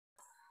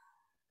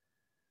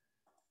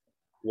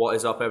What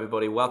is up,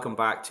 everybody? Welcome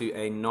back to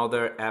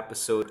another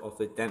episode of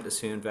the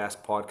Dentist Who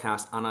Invest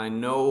podcast. And I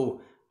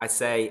know I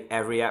say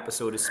every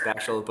episode is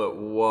special, but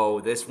whoa,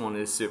 this one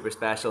is super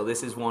special.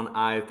 This is one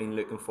I've been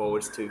looking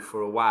forward to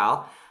for a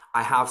while.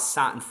 I have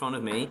sat in front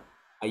of me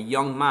a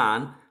young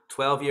man,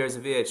 12 years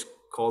of age,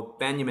 called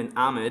Benyamin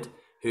Ahmed,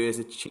 who has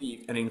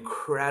achieved an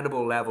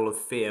incredible level of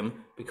fame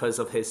because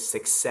of his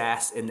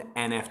success in the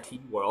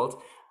NFT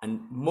world. And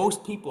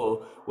most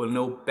people will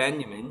know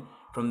Benjamin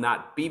from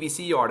that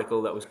BBC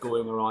article that was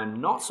going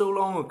around not so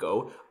long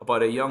ago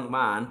about a young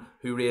man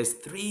who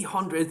raised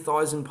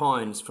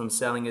 £300,000 from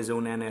selling his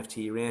own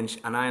NFT range.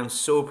 And I am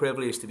so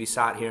privileged to be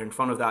sat here in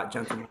front of that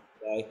gentleman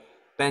today,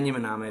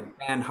 Benjamin Ahmed.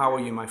 Ben, how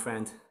are you, my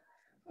friend?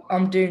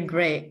 I'm doing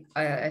great.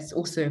 It's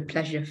also a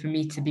pleasure for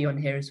me to be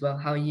on here as well.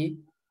 How are you?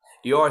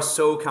 You are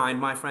so kind,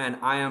 my friend.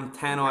 I am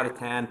 10 out of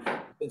 10.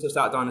 Since I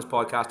started doing this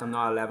podcast, I'm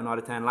now 11 out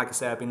of 10. Like I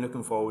said, I've been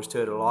looking forward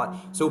to it a lot.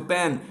 So,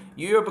 Ben,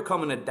 you're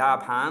becoming a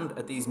dab hand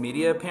at these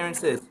media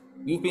appearances.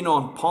 You've been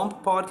on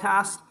Pump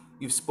podcast.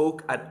 You've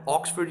spoke at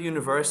Oxford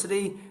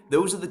University.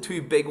 Those are the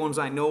two big ones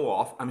I know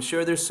of. I'm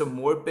sure there's some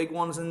more big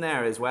ones in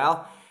there as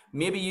well.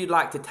 Maybe you'd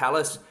like to tell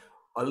us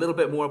a little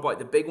bit more about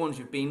the big ones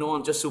you've been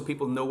on, just so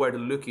people know where to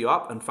look you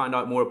up and find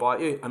out more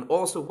about you. And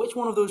also, which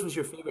one of those was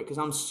your favorite? Because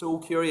I'm so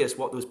curious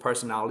what those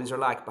personalities are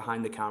like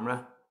behind the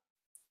camera.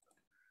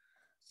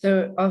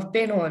 So I've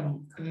been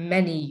on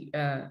many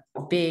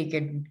big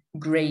and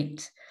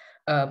great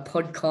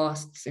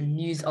podcasts and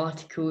news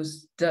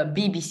articles. The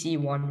BBC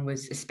one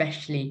was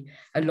especially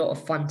a lot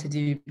of fun to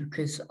do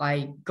because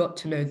I got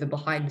to know the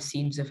behind the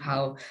scenes of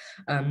how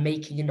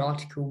making an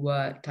article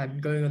worked and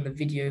going on the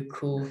video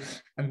call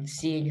and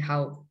seeing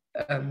how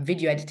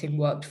video editing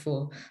worked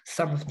for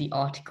some of the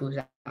articles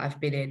that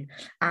I've been in.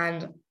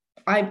 And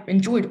I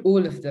enjoyed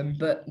all of them,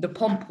 but the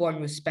Pomp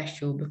one was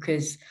special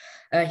because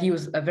he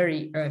was a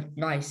very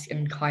nice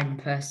and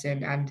kind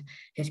person, and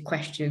his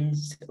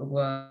questions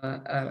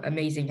were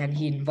amazing. And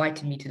he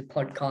invited me to the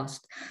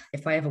podcast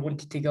if I ever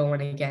wanted to go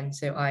on again.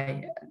 So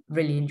I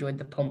really enjoyed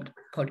the Pomp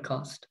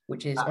podcast,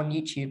 which is That, on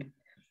YouTube.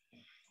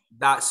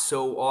 that's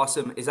so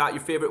awesome. Is that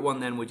your favorite one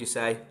then, would you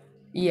say?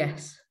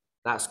 Yes.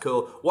 That's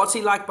cool. What's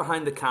he like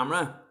behind the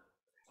camera?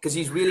 Because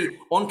he's really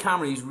on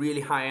camera, he's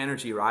really high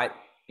energy, right?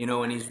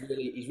 And he's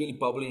really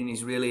bubbly and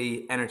he's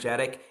really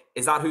energetic.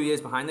 Is that who he is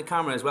behind the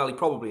camera as well? He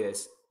probably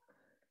is.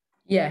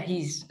 Yeah,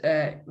 he's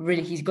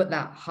got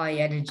that high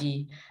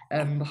energy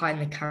behind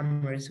the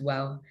camera as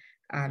well.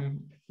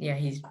 And yeah,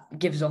 he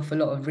gives off a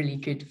lot of really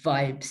good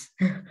vibes.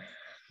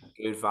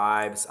 Good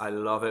vibes. I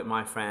love it,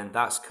 my friend.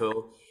 That's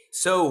cool.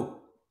 So,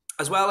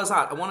 as well as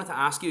that, I wanted to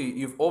ask you,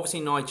 you've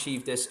obviously now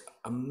achieved this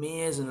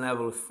amazing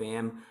level of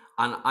fame.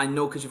 And I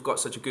know because you've got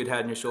such a good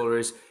head on your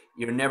shoulders,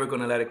 you're never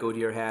going to let it go to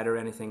your head or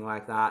anything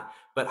like that.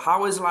 But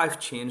how has life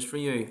changed for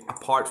you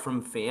apart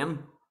from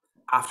fame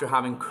after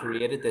having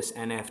created this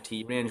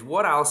NFT range?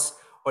 What else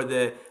are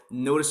the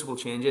noticeable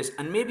changes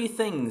and maybe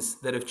things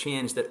that have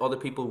changed that other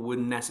people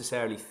wouldn't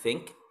necessarily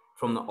think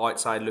from the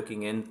outside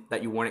looking in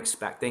that you weren't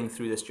expecting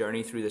through this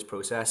journey, through this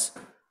process?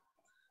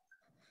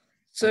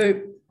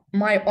 So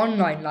my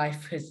online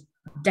life has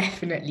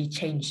definitely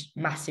changed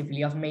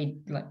massively. I've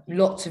made like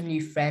lots of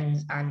new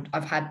friends and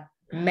I've had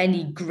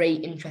many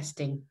great,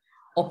 interesting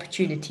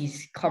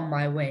opportunities come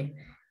my way.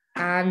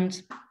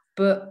 And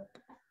but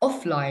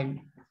offline,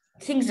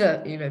 things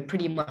are,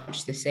 pretty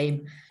much the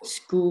same.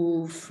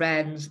 School,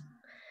 friends,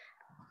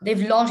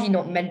 they've largely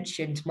not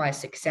mentioned my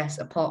success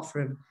apart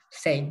from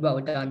saying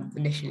well done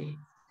initially.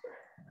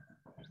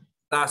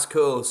 That's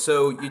cool.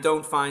 So you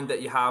don't find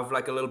that you have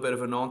like a little bit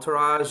of an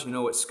entourage,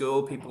 at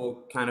school,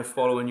 people kind of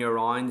following you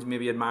around,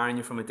 maybe admiring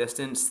you from a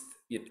distance,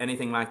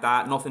 anything like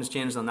that. Nothing's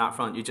changed on that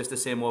front. You're just the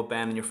same old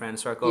Ben in your friend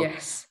circle.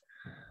 Yes.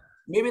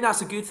 Maybe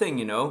that's a good thing,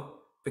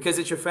 because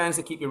it's your friends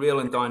that keep you real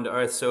and down to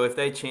earth. So if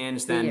they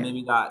change, then Yeah.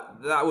 maybe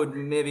that would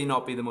maybe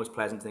not be the most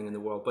pleasant thing in the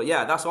world. But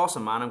yeah, that's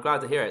awesome, man. I'm glad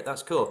to hear it.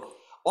 That's cool.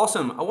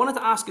 Awesome. I wanted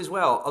to ask as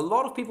well, a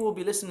lot of people will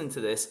be listening to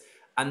this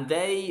and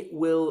they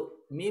will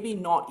maybe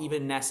not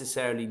even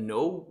necessarily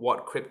know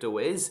what crypto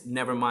is,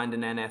 never mind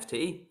an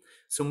NFT.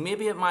 So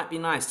maybe it might be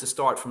nice to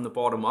start from the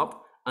bottom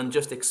up and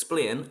just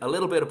explain a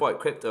little bit about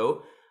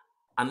crypto,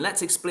 and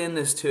let's explain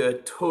this to a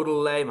total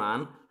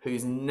layman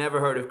who's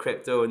never heard of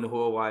crypto in the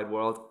whole wide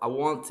world. I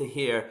want to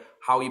hear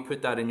how you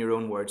put that in your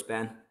own words,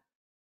 Ben.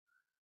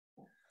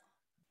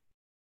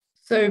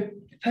 So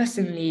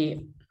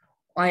personally,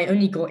 I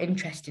only got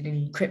interested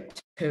in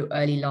crypto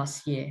early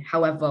last year.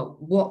 However,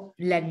 what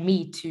led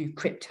me to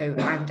crypto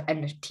and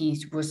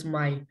NFTs was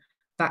my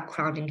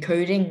background in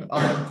coding.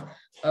 I've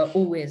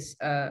always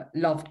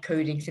loved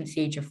coding since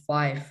the age of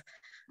 5.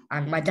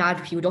 And my dad,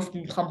 he would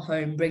often come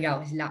home, bring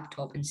out his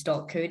laptop and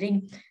start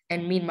coding.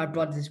 And me and my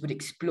brothers would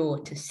explore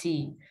to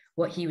see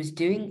what he was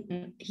doing.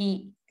 And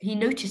he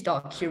noticed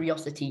our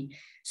curiosity.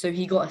 So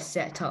he got us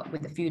set up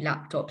with a few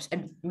laptops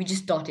and we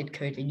just started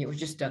coding. It was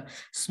just a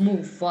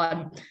small,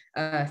 fun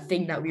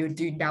thing that we would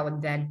do now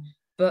and then.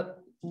 But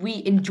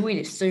we enjoyed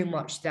it so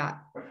much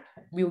that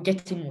we were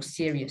getting more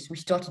serious. We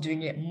started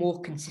doing it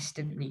more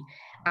consistently.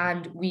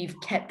 And we've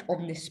kept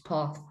on this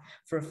path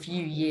for a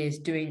few years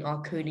doing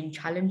our coding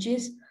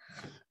challenges.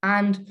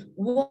 And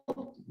what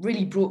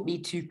really brought me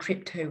to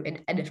crypto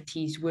and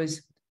NFTs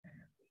was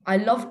I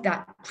loved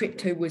that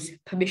crypto was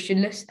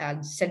permissionless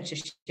and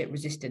censorship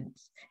resistant.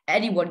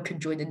 Anyone could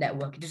join the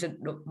network. It doesn't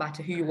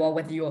matter who you are,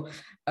 whether you're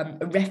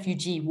a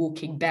refugee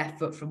walking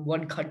barefoot from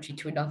one country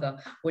to another,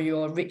 or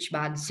you're a rich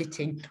man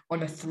sitting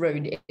on a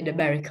throne in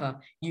America.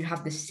 You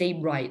have the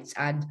same rights,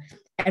 and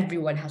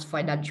everyone has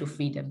financial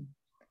freedom.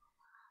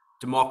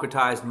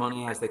 Democratized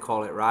money, as they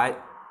call it, right?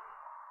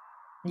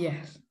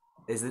 Yes.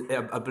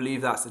 I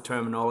believe that's the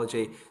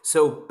terminology.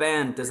 So,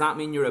 Ben, does that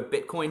mean you're a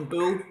Bitcoin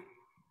bull?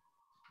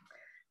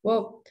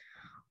 Well,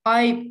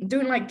 I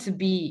don't like to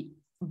be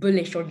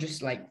bullish on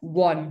just like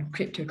one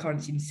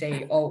cryptocurrency and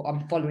say, oh,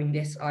 I'm following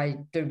this. I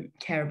don't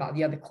care about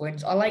the other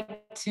coins. I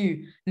like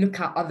to look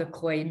at other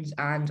coins,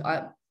 and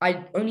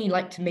I only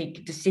like to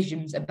make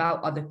decisions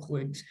about other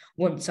coins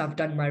once I've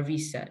done my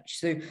research.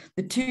 So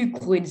the two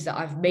coins that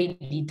I've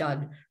mainly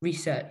done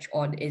research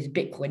on is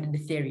Bitcoin and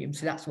Ethereum.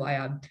 So that's why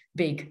I'm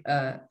big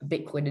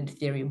Bitcoin and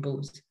Ethereum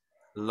bulls.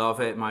 Love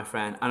it, my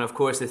friend. And of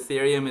course,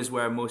 Ethereum is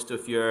where most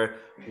of your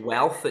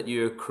wealth that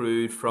you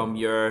accrued from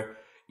your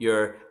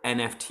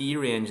NFT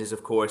range is,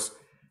 of course,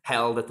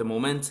 held at the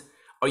moment.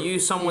 Are you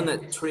someone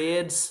that Yes.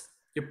 trades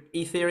your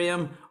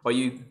Ethereum? Are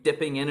you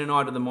dipping in and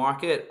out of the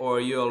market, or are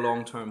you a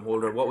long-term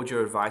holder? What would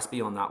your advice be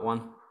on that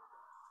one?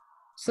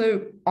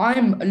 So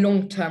I'm a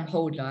long-term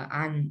holder,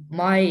 and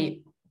my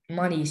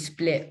money is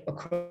split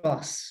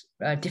across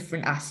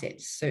different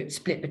assets. So it's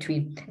split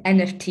between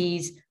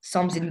NFTs,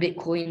 some's in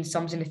Bitcoin,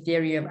 some's in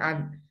Ethereum,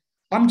 and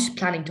I'm just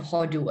planning to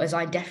hodl, as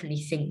I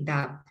definitely think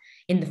that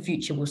in the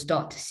future we'll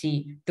start to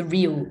see the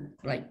real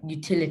like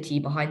utility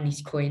behind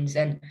these coins,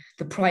 and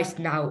the price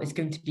now is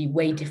going to be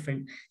way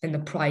different than the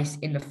price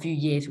in a few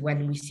years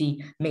when we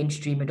see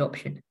mainstream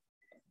adoption.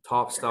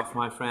 Top stuff,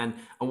 my friend.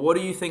 And what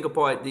do you think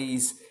about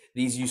these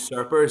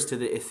usurpers to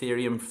the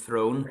Ethereum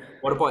throne?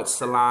 What about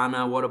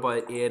Solana? What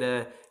about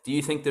ADA? Do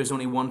you think there's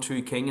only one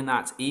true king and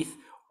that's ETH?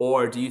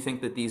 Or do you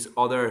think that these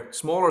other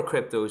smaller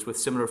cryptos with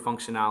similar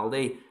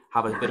functionality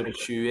have a bit of a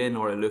shoe in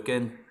or a look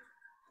in?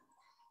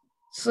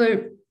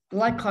 So,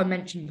 like I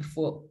mentioned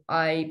before,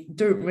 I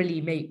don't really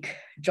make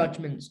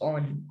judgments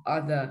on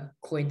other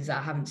coins that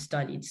I haven't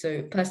studied.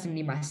 So,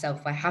 personally,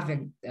 myself, I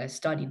haven't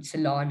studied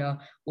Solana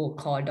or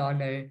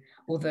Cardano,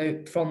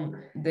 although from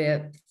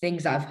the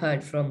things that I've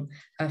heard from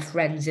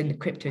friends in the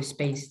crypto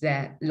space,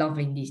 they're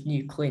loving these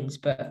new coins.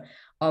 But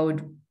I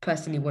would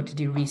personally want to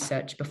do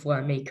research before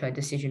I make a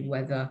decision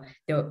whether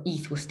the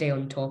ETH will stay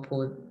on top,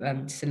 or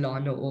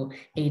Solana or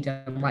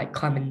ADA might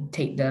come and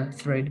take the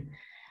throne.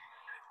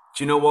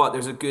 Do you know what?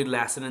 There's a good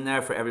lesson in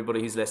there for everybody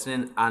who's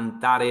listening,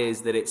 and that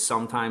is that it's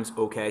sometimes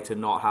okay to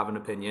not have an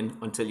opinion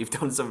until you've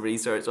done some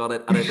research on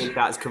it. And I think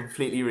that's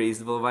completely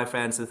reasonable, my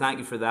friend. So thank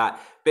you for that.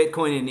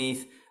 Bitcoin and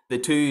ETH, the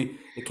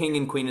king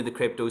and queen of the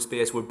crypto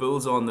space, we're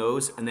bulls on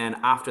those. And then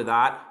after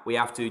that, we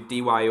have to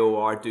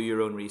DYOR, do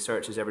your own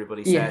research, as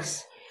everybody says.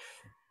 Yes.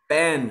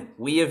 Ben,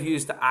 we have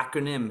used the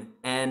acronym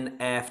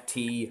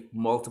NFT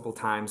multiple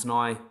times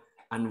now,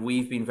 and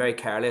we've been very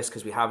careless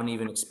because we haven't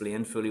even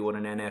explained fully what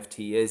an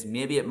NFT is.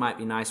 Maybe it might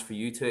be nice for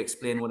you to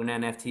explain what an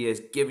NFT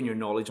is, given your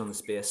knowledge on the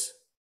space.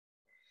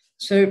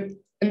 So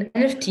an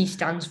NFT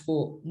stands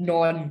for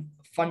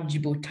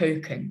non-fungible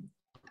token.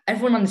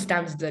 Everyone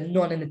understands the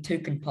non and the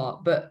token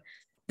part, but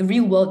the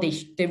real world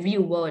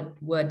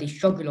word they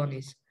struggle on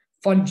is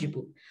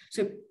fungible.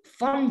 So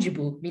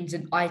fungible means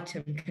an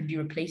item can be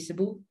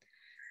replaceable.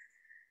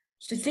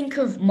 So think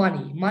of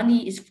money.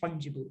 Money is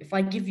fungible. If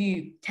I give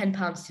you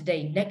 £10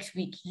 today, next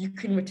week you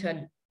can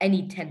return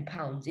any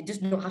 £10. It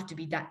does not have to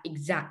be that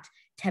exact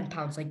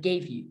 £10 I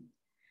gave you.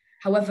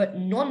 However,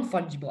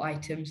 non-fungible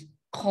items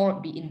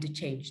can't be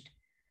interchanged.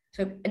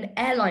 So an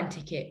airline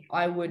ticket,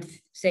 I would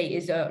say,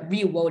 is a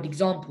real world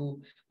example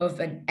of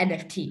an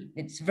NFT.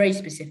 It's very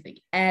specific.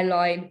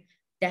 Airline,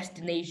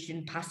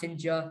 destination,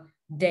 passenger,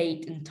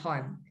 date, and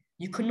time.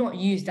 You cannot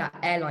use that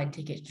airline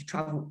ticket to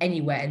travel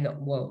anywhere in the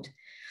world.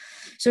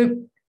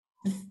 So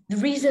the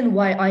reason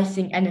why I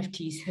think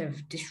NFTs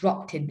have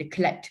disrupted the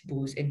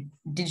collectibles and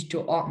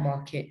digital art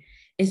market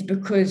is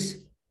because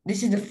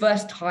this is the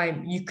first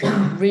time you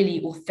can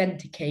really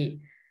authenticate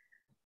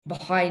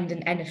behind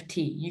an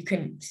NFT. You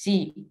can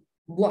see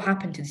what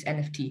happened to this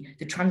NFT,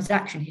 the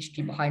transaction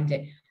history behind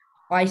it.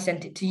 I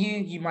sent it to you,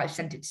 you might have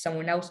sent it to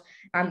someone else.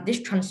 And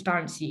this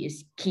transparency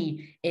is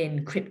key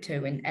in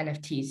crypto and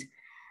NFTs.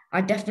 I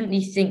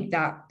definitely think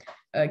that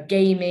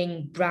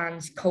gaming,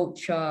 brands,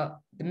 culture,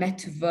 the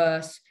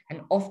metaverse,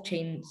 and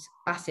off-chain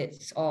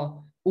assets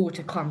are all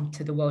to come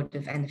to the world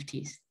of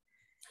NFTs.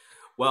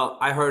 Well,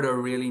 I heard a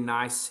really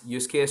nice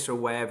use case or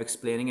way of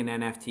explaining an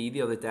NFT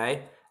the other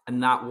day,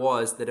 and that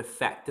was that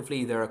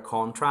effectively they're a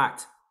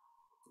contract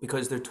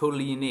because they're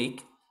totally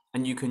unique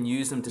and you can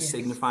use them to Yes.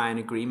 signify an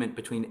agreement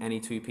between any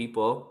two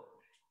people.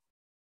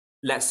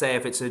 Let's say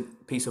if it's a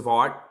piece of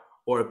art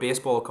or a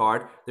baseball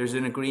card, there's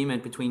an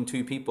agreement between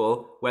two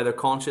people, whether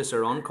conscious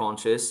or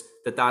unconscious,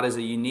 that that is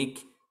a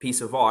unique piece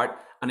of art,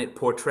 and it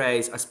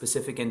portrays a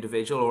specific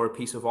individual or a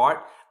piece of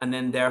art, and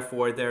then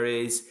therefore there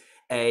is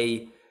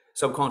a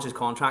subconscious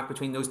contract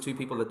between those two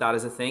people that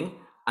is a thing,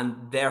 and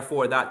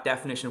therefore that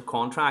definition of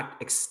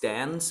contract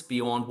extends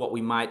beyond what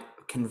we might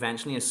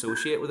conventionally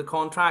associate with a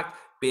contract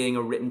being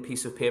a written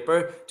piece of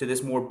paper to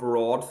this more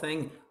broad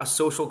thing, a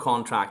social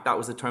contract. That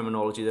was the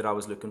terminology that I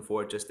was looking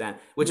for just then,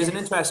 which is an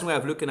interesting way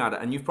of looking at it,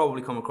 and you've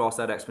probably come across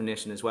that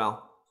explanation as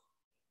well.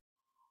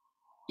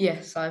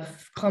 Yes,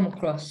 I've come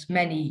across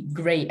many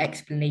great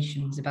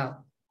explanations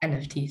about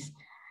NFTs.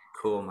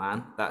 Cool,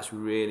 man. That's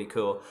really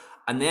cool.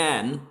 And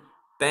then,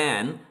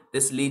 Ben,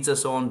 this leads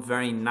us on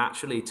very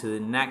naturally to the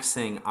next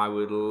thing I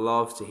would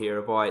love to hear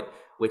about,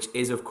 which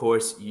is, of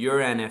course, your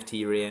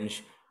NFT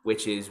range,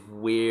 which is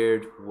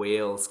weird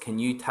whales. Can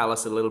you tell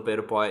us a little bit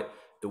about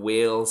the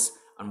whales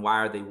and why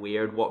are they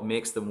weird? What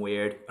makes them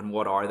weird and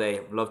what are they?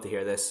 I'd love to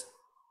hear this.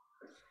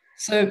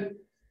 So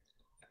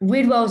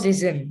Weird Whales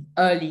is an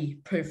early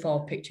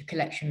profile picture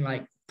collection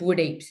like Bored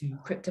Apes and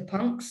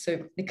CryptoPunks. So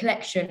the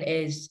collection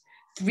is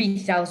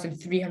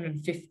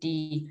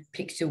 3,350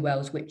 pixel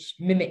whales, which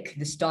mimic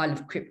the style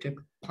of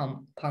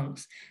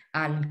CryptoPunks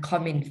and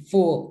come in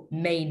four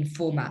main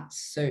formats.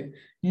 So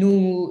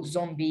normal,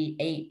 zombie,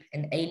 ape,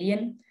 and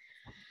alien.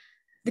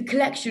 The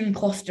collection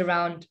cost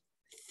around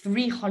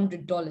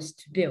 $300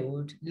 to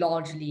build,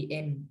 largely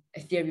in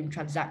Ethereum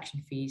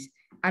transaction fees,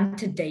 and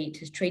to date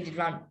has traded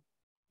around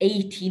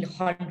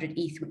 1,800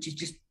 ETH, which is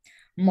just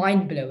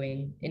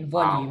mind-blowing in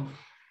volume,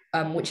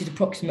 which is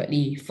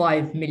approximately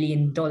 $5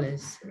 million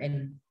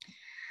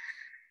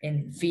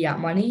in fiat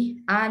money.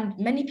 And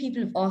many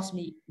people have asked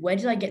me, where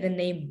did I get the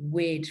name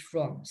Weird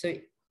from? So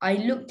I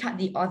looked at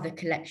the other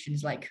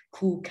collections like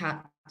Cool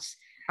Cats,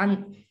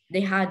 and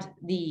they had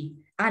the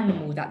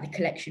animal that the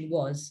collection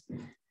was,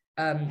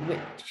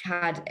 which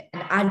had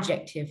an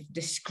adjective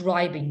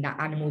describing that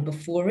animal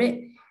before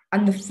it.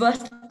 And the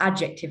first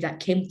adjective that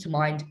came to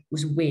mind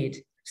was weird.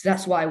 So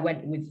that's why I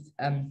went with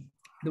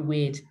the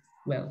weird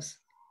whales.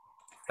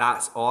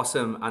 That's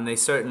awesome. And they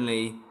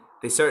certainly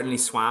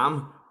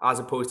swam as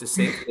opposed to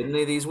sink, didn't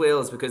they, these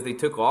whales? Because they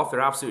took off.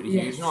 They're absolutely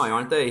huge now,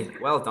 aren't they?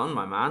 Well done,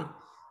 my man.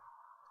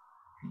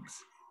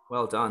 Thanks.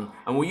 Well done.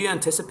 And were you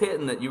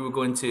anticipating that you were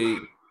going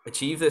to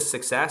achieve this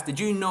success? Did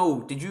you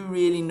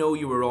really know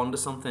you were onto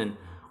something?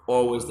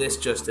 Or was this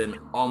just an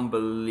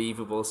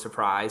unbelievable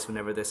surprise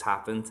whenever this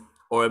happened?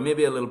 Or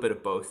maybe a little bit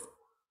of both?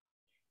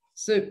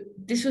 So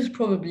this was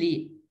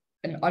probably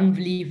an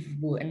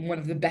unbelievable and one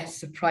of the best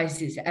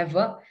surprises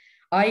ever.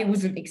 I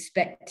wasn't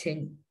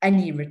expecting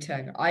any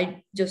return.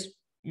 I just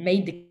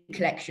made the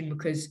collection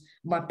because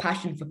my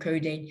passion for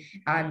coding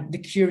and the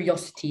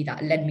curiosity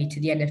that led me to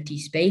the NFT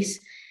space.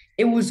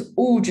 It was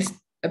all just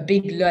a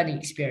big learning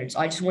experience.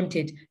 I just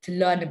wanted to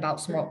learn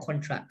about smart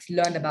contracts,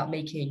 learn about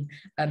making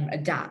a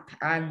dApp,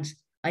 and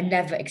I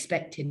never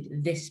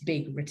expected this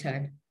big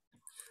return.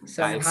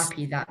 So I'm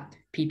happy that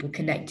people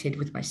connected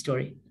with my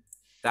story.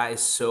 That is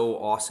so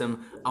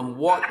awesome. And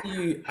what do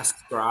you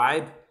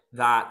ascribe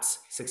that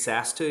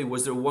success to?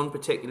 Was there one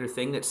particular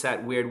thing that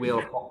set Weird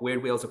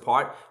Whales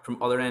apart from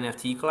other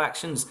NFT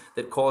collections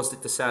that caused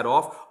it to set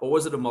off? Or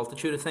was it a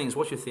multitude of things?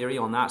 What's your theory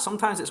on that?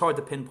 Sometimes it's hard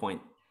to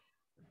pinpoint.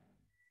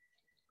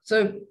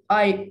 So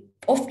I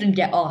often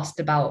get asked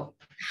about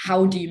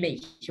how do you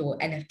make your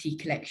NFT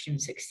collection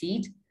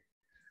succeed?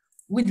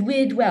 With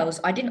Weird Whales,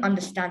 I didn't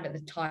understand at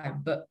the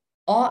time, but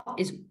art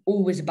is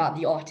always about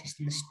the artist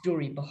and the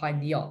story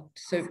behind the art.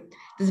 So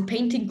there's a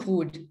painting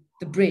called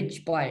The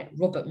Bridge by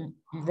Robert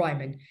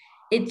Ryman.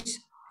 It's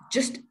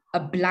just a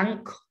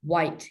blank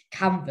white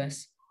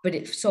canvas, but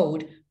it's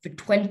sold for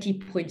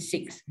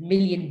 $20.6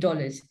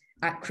 million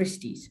at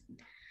Christie's.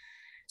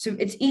 So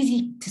it's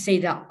easy to say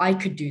that I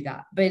could do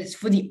that, but it's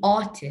for the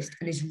artist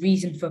and his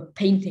reason for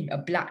painting a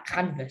black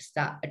canvas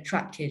that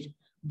attracted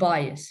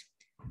buyers.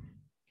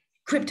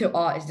 Crypto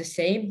art is the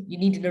same. You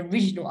need an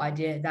original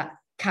idea that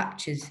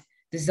captures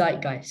the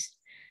zeitgeist.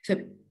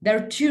 So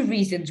there are two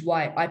reasons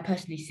why I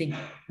personally think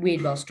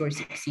Weird Whale story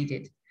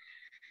succeeded.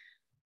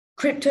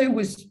 Crypto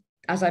was,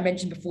 as I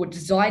mentioned before,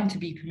 designed to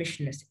be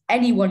permissionless.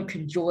 Anyone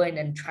can join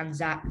and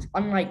transact.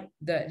 Unlike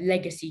the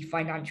legacy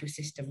financial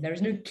system, there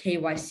is no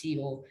KYC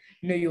or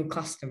know your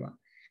customer.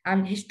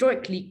 And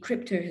historically,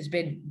 crypto has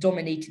been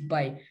dominated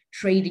by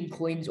trading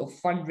coins or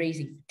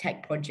fundraising for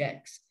tech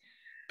projects.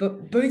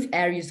 But both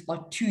areas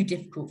are too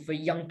difficult for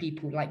young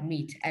people like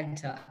me to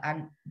enter.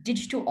 And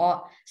digital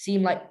art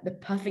seemed like the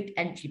perfect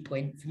entry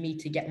point for me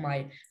to get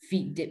my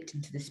feet dipped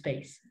into the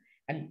space.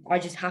 And I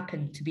just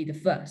happened to be the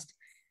first.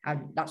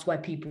 And that's why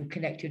people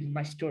connected with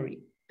my story.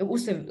 It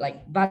also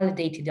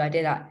validated the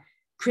idea that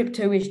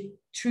crypto is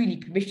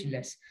truly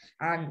permissionless.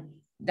 And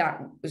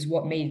that was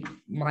what made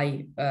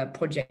my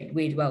project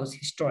Weird Whales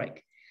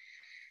historic.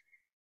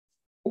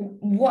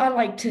 What I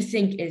like to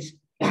think is,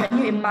 can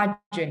you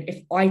imagine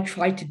if I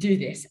tried to do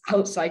this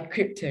outside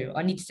crypto?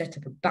 I need to set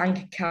up a bank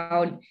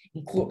account,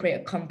 incorporate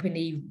a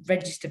company,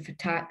 register for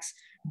tax,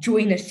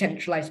 join a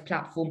centralized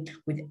platform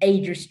with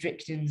age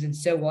restrictions and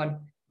so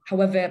on.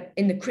 However,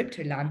 in the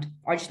crypto land,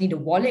 I just need a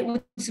wallet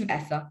with some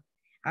Ether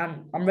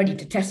and I'm ready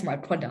to test my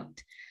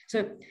product.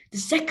 So the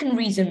second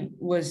reason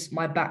was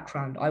my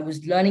background. I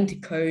was learning to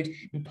code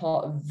and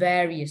part of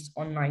various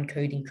online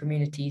coding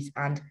communities,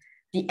 and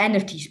the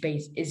NFT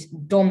space is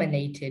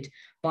dominated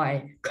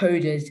by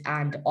coders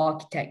and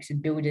architects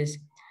and builders.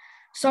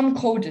 Some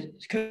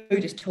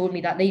coders told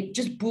me that they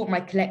just bought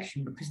my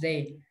collection because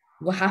they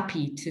were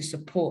happy to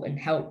support and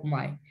help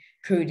my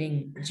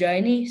coding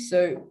journey.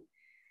 So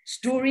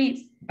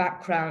story,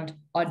 background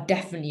are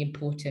definitely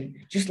important,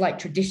 just like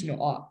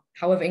traditional art.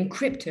 However, in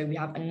crypto, we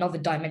have another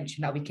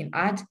dimension that we can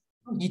add: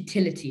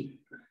 utility.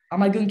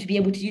 Am I going to be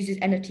able to use this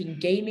NFT in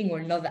gaming or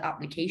another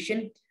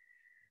application?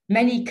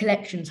 Many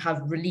collections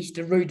have released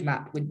a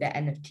roadmap with their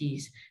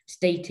NFTs,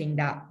 stating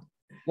that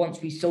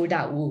once we sold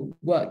out, we'll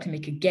work to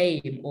make a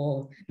game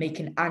or make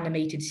an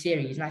animated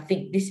series. And I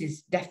think this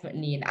is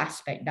definitely an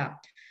aspect that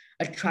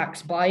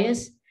attracts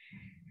buyers.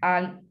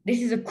 And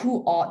this is a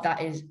cool art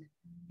that is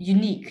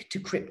unique to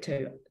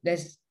crypto.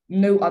 There's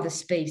no other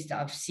space that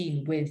I've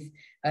seen with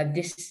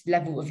this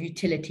level of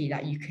utility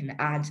that you can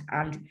add.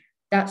 And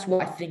that's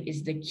what I think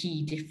is the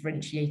key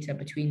differentiator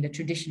between the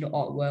traditional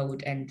art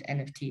world and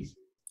NFTs.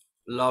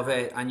 Love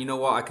it. And you know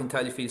what? I can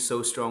tell you feel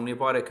so strongly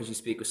about it because you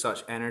speak with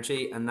such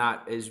energy, and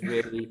that is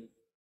really,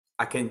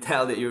 I can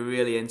tell that you're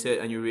really into it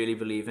and you really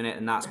believe in it,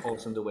 and that's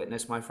awesome to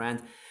witness, my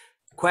friend.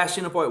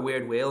 Question about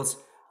weird whales.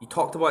 You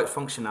talked about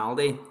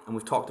functionality, and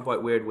we've talked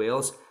about weird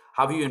whales.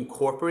 Have you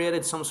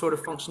incorporated some sort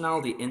of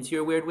functionality into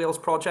your weird whales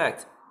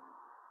project?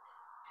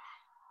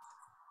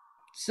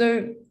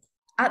 So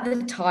at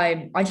the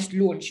time, I just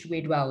launched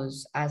Weird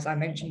Wells, as I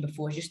mentioned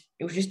before.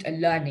 It was just a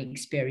learning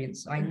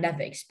experience. I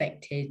never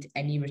expected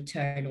any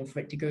return or for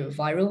it to go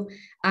viral,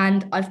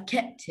 and I've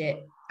kept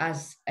it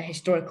as a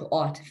historical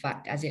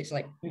artifact, as it's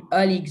like an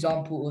early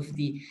example of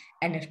the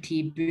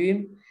NFT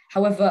boom.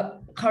 However,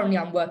 currently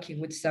I'm working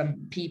with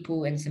some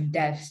people and some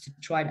devs to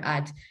try and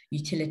add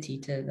utility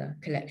to the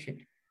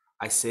collection.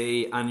 I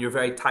see. And you're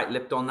very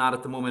tight-lipped on that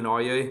at the moment,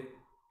 are you?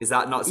 Is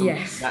that not something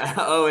Yes. that,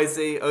 oh, I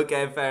see.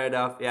 Okay, fair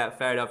enough. Yeah,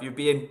 fair enough. You're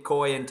being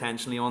coy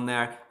intentionally on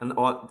there and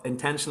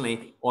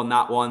intentionally on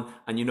that one.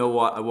 And you know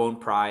what? I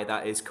won't pry.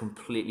 That is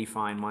completely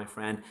fine, my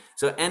friend.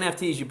 So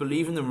NFTs, you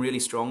believe in them really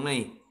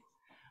strongly.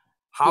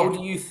 How Yeah.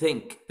 do you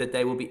think that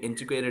they will be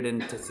integrated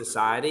into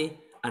society?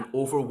 And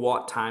over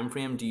what time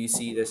frame do you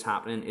see this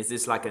happening? Is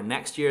this like a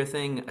next year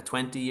thing, a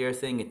 20-year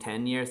thing, a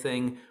 10-year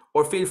thing?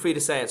 Or feel free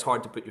to say it's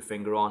hard to put your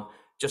finger on.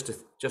 Just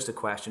a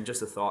question,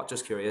 just a thought,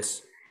 just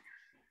curious.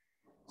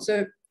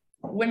 So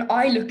when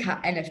I look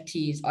at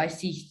NFTs, I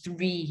see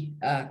three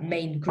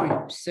main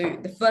groups. So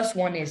the first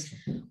one is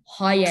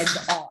high-end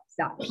arts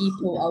that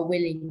people are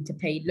willing to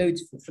pay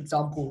loads for. For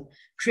example,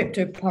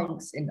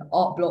 CryptoPunks and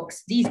art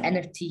blocks. These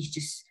NFTs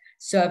just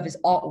serve as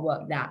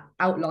artwork that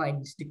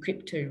outlines the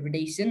crypto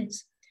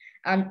renaissance.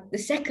 And the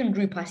second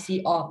group I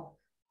see are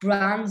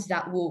brands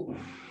that will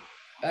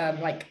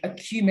like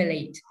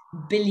accumulate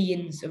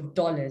billions of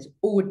dollars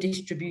all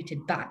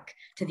distributed back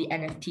to the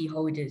NFT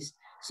holders.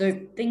 So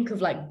think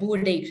of like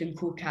Bored Apes and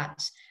Cool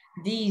Cats.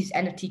 These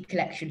NFT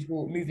collections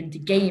will move into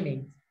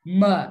gaming,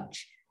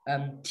 merch,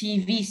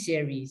 TV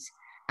series,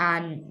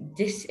 and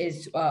this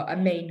is a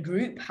main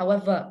group.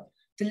 However,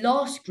 the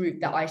last group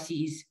that I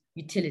see is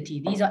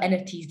utility. These are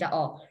NFTs that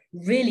are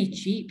really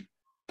cheap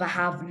but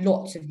have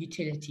lots of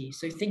utility.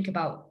 So think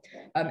about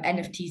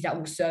NFTs that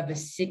will serve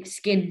as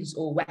skins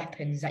or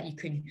weapons that you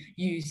can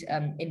use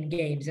in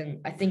games. And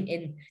I think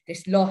in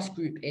this last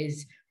group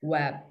is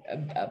where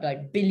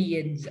like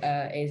billions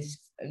is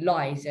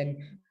lies and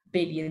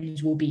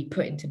billions will be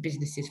put into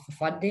businesses for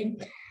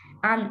funding.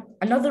 And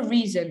another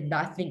reason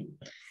that I think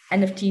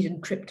NFTs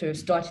and crypto have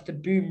started to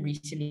boom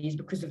recently is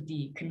because of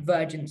the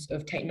convergence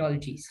of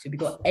technologies. So we've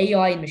got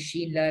AI and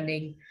machine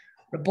learning,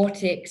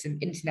 robotics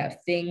and Internet of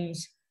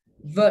Things,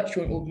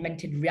 virtual and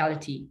augmented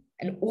reality.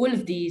 And all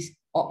of these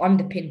are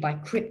underpinned by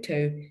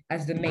crypto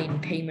as the main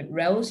payment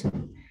rails.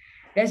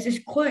 There's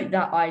this quote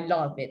that I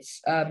love. It's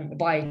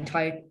by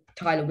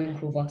Tyler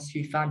Winklevoss,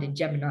 who founded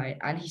Gemini.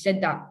 And he said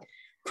that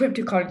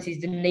cryptocurrency is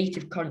the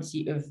native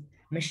currency of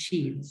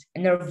machines.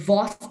 And there are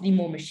vastly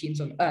more machines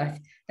on Earth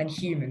than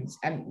humans.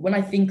 And when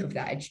I think of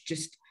that, it's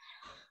just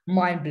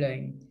mind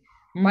blowing.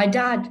 My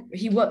dad,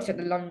 he works at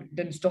the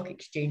London Stock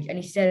Exchange, and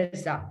he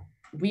says that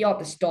we are at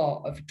the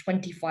start of a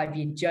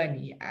 25-year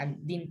journey and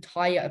the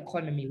entire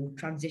economy will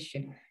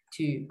transition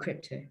to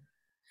crypto.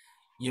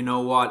 You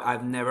know what?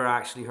 I've never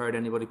actually heard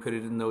anybody put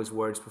it in those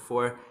words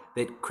before.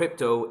 That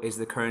crypto is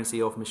the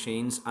currency of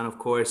machines, and of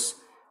course,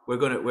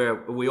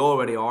 we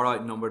already are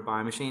outnumbered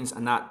by machines,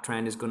 and that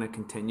trend is going to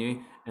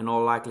continue in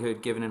all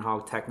likelihood, given in how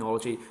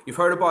technology. You've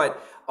heard about,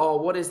 oh,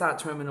 what is that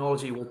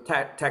terminology? Well,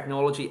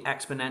 technology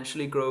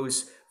exponentially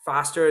grows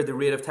faster. The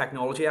rate of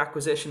technology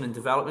acquisition and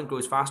development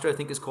grows faster. I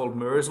think it's called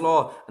Moore's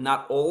law, and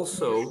that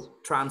also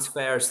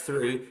transfers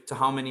through to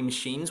how many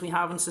machines we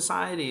have in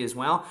society as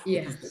well.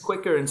 Because the Yes.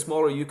 quicker and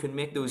smaller you can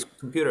make those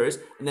computers,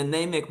 and then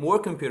they make more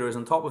computers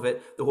on top of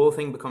it, the whole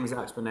thing becomes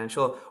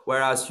exponential.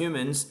 Whereas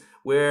humans,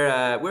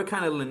 we're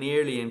kind of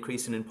linearly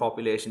increasing in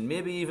population,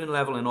 maybe even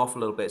leveling off a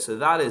little bit. So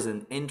that is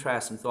an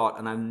interesting thought,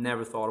 and I've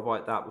never thought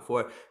about that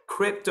before.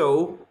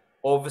 Crypto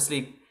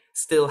obviously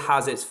still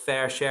has its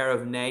fair share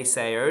of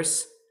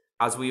naysayers,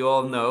 as we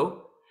all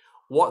know.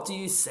 What do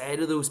you say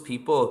to those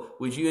people?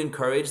 Would you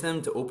encourage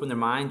them to open their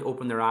mind,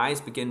 open their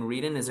eyes, begin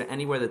reading? Is there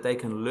anywhere that they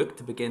can look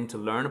to begin to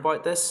learn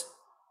about this?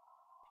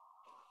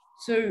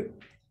 So,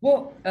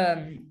 what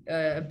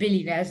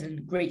billionaires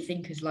and great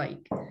thinkers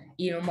like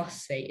Elon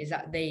Musk say is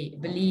that they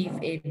believe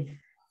in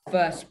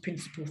first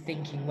principle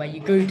thinking, where you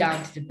go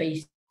down to the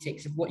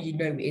basics of what you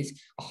know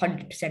is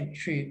 100%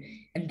 true,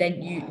 and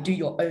then you do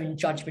your own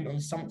judgment on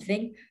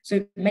something.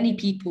 So, many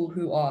people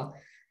who are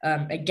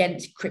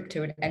against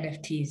crypto and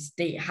NFTs,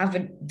 they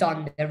haven't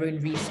done their own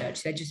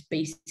research. They're just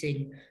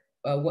basing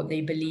what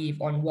they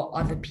believe on what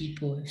other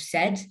people have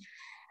said.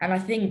 And I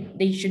think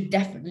they should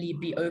definitely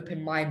be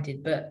open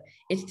minded, but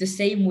it's the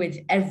same with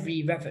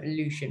every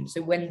revolution.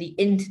 So when the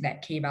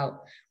internet came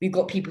out, we've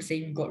got people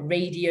saying we've got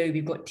radio,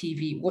 we've got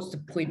TV. What's the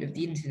point of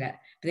the internet?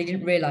 But they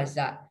didn't realize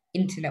that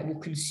internet will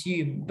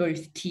consume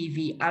both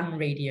TV and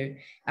radio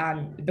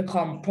and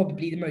become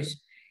probably the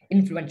most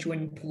influential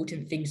and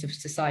important things of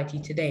society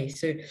today.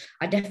 So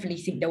I definitely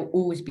think there will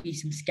always be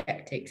some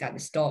skeptics at the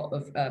start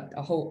of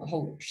a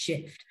whole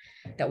shift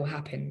that will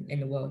happen in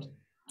the world.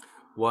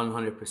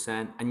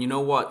 100%. And you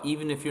know what?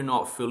 Even if you're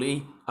not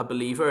fully a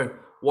believer,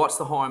 what's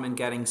the harm in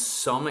getting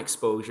some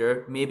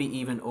exposure, maybe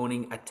even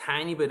owning a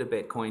tiny bit of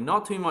Bitcoin,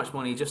 not too much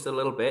money, just a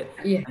little bit.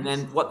 And Yes. then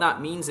what that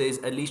means is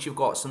at least you've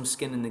got some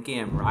skin in the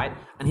game, right?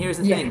 And here's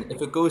the Yeah. thing,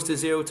 if it goes to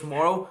zero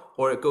tomorrow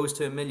or it goes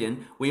to 1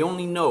 million, we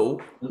only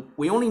know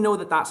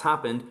that that's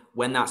happened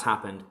when that's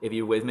happened, if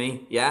you're with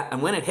me. Yeah.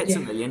 And when it hits a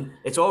Yeah. million,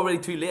 it's already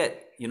too late.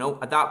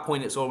 At that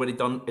point, it's already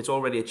done. It's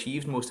already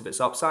achieved most of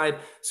its upside.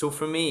 So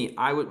for me,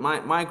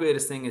 my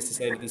greatest thing is to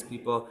say to these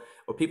people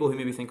or people who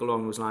maybe think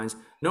along those lines,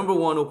 number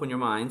one, open your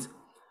mind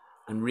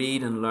and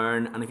read and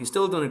learn. And if you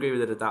still don't agree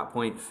with it at that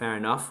point, fair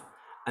enough.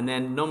 And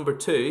then number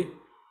two,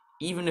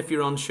 even if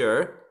you're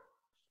unsure,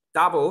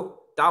 dabble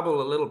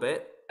a little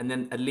bit, and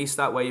then at least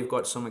that way you've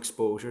got some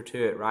exposure to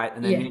it, right?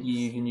 And then maybe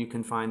Yes. even you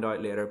can find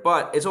out later.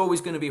 But it's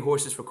always going to be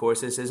horses for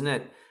courses, isn't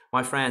it,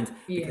 my friend?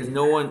 Because Yeah.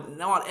 no one,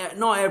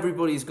 not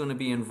everybody's going to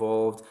be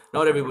involved.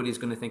 Not everybody's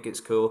going to think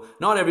it's cool.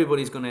 Not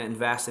everybody's going to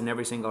invest in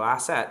every single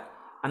asset,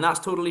 and that's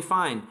totally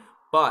fine.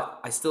 But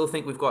I still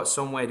think we've got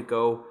some way to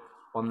go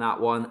on that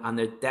one, and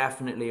there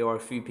definitely are a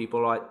few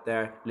people out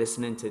there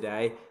listening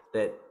today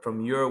that,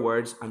 from your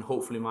words and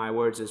hopefully my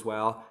words as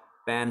well,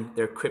 Ben,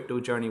 their crypto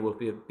journey will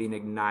be being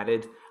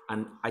ignited.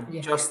 And I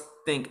Yes. just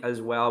think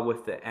as well,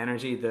 with the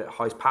energy, that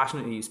how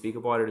passionately you speak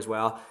about it as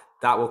well,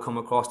 that will come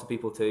across to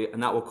people too,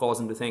 and that will cause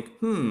them to think,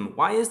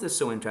 why is this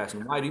so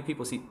interesting? Why do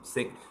people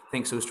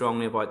think so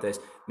strongly about this?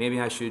 Maybe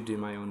I should do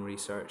my own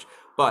research.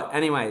 But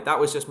anyway, that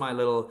was just my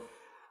little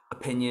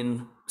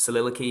opinion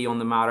soliloquy on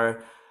the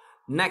matter.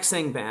 Next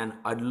thing, Ben,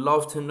 I'd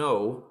love to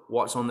know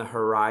what's on the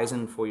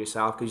horizon for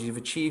yourself, because you've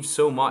achieved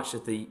so much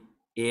at the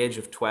age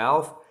of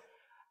 12.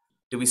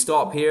 Do we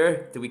stop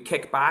here? Do we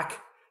kick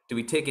back? Do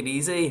we take it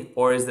easy?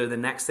 Or is there the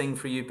next thing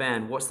for you,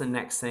 Ben? What's the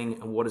next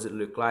thing and what does it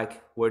look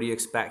like? Where do you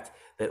expect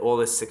that all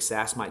this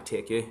success might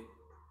take you?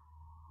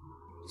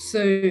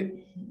 So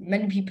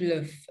many people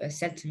have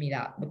said to me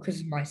that because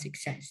of my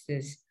success,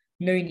 there's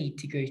no need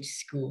to go to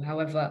school.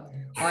 However,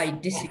 I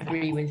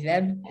disagree with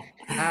them,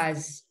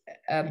 as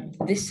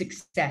this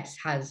success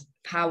has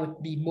powered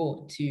me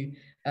more to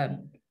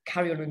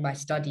carry on with my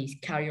studies,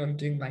 carry on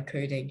doing my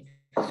coding.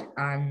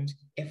 And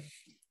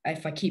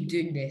if I keep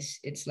doing this,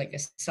 it's like a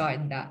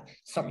sign that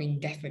something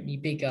definitely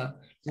bigger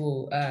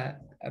will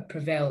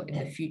prevail in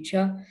the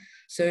future.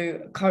 So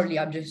currently,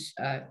 I'm just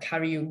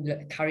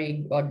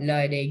carrying on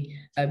learning,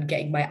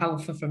 getting my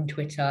alpha from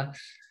Twitter,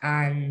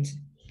 and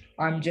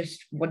I'm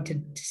just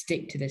wanted to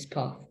stick to this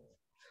path.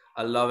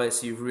 I love it.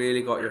 So you've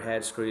really got your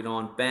head screwed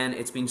on. Ben,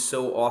 it's been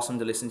so awesome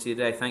to listen to you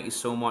today. Thank you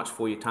so much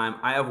for your time.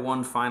 I have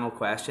one final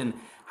question.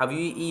 Have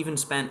you even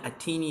spent a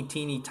teeny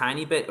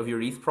tiny bit of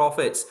your ETH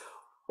profits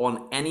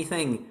on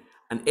anything?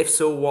 And if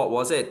so, what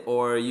was it?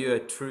 Or are you a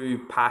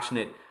true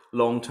passionate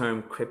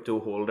long-term crypto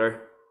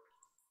holder?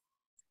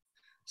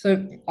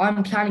 So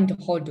I'm planning to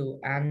hodl,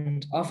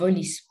 and I've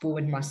only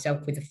spoiled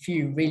myself with a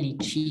few really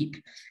cheap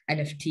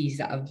NFTs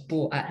that I've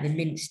bought at the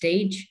mint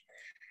stage.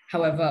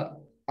 However,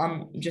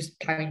 I'm just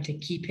planning to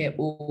keep it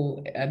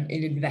all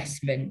in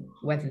investment,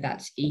 whether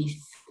that's ETH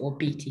or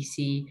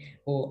BTC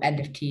or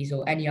NFTs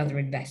or any other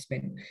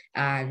investment.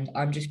 And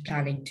I'm just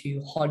planning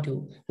to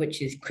hodl,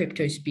 which is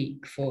crypto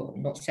speak for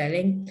not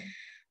selling.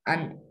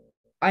 And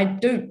I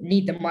don't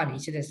need the money,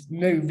 so there's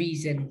no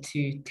reason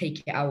to take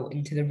it out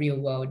into the real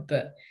world.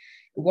 But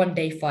one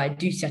day, if I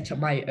do set up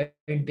my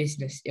own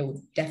business, it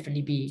will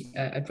definitely be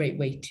a great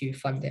way to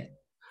fund it.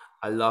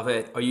 I love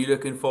it. Are you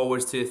looking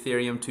forward to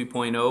Ethereum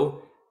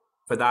 2.0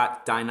 for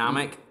that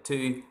dynamic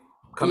to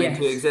come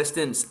into Yes,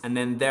 existence? And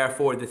then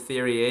therefore the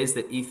theory is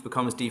that ETH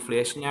becomes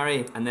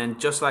deflationary. And then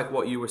just like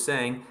what you were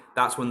saying,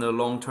 that's when the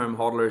long-term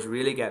hodlers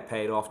really get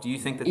paid off. Do you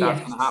think that that's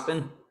going to yes.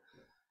 happen?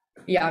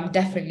 Yeah, I'm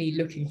definitely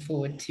looking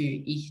forward to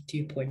ETH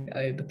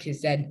 2.0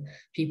 because then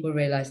people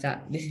realize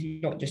that this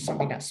is not just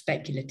something that's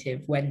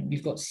speculative. When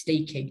you've got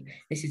staking,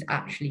 this is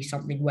actually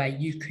something where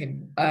you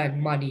can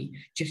earn money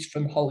just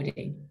from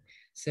holding.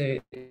 So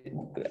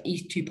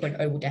ETH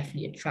 2.0 will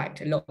definitely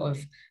attract a lot of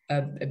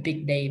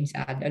big names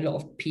and a lot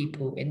of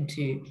people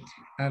into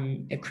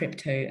a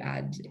crypto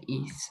and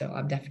ETH. So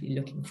I'm definitely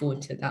looking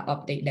forward to that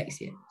update next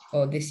year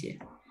or this year.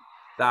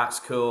 That's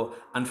cool.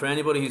 And for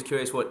anybody who's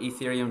curious what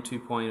Ethereum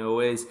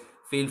 2.0 is,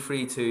 feel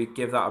free to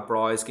give that a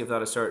browse, give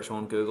that a search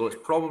on Google. It's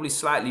probably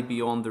slightly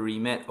beyond the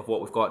remit of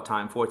what we've got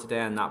time for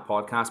today in that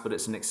podcast, but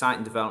it's an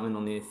exciting development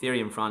on the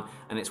Ethereum front,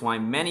 and it's why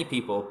many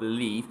people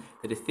believe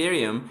that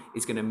Ethereum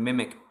is going to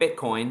mimic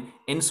Bitcoin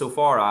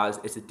insofar as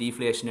it's a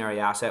deflationary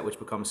asset which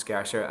becomes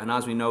scarcer. And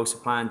as we know,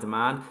 supply and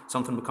demand,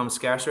 something becomes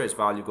scarcer, its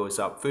value goes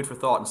up. Food for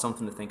thought and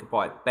something to think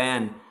about.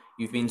 Ben,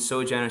 you've been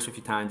so generous with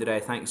your time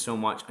today. Thank you so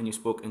much. And you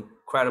spoke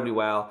incredibly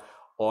well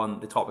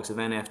on the topics of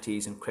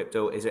NFTs and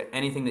crypto. Is there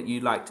anything that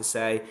you'd like to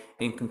say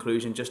in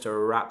conclusion, just to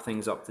wrap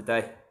things up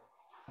today?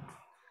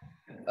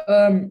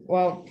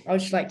 Well, I would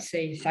just like to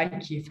say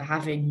thank you for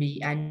having me,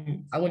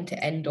 and I want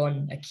to end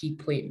on a key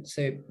point.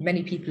 So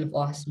many people have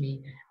asked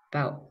me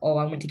about, oh,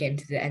 I want to get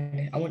into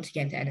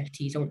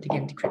NFTs, I want to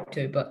get into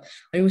crypto, but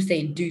I always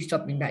say do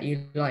something that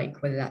you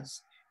like, whether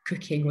that's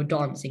cooking or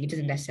dancing. It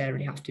doesn't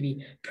necessarily have to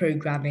be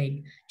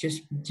programming.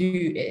 Just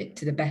do it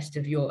to the best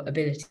of your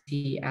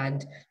ability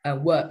and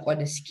work on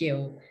a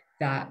skill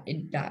that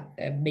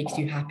makes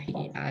you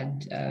happy,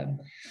 and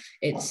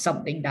it's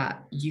something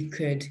that you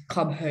could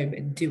come home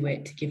and do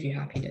it to give you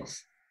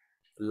happiness.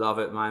 Love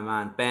it, my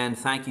man. Ben,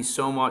 thank you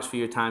so much for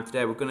your time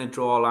today. We're going to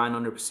draw a line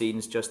under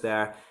proceedings just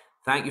there.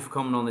 Thank you for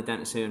coming on the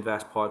Dentist Who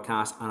Invest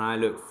podcast, and I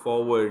look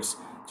forwards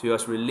to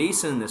us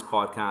releasing this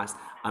podcast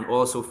and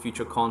also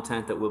future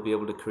content that we'll be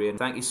able to create.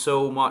 Thank you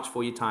so much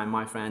for your time,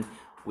 my friend.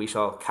 We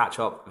shall catch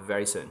up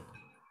very soon.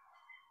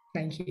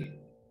 Thank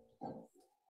you.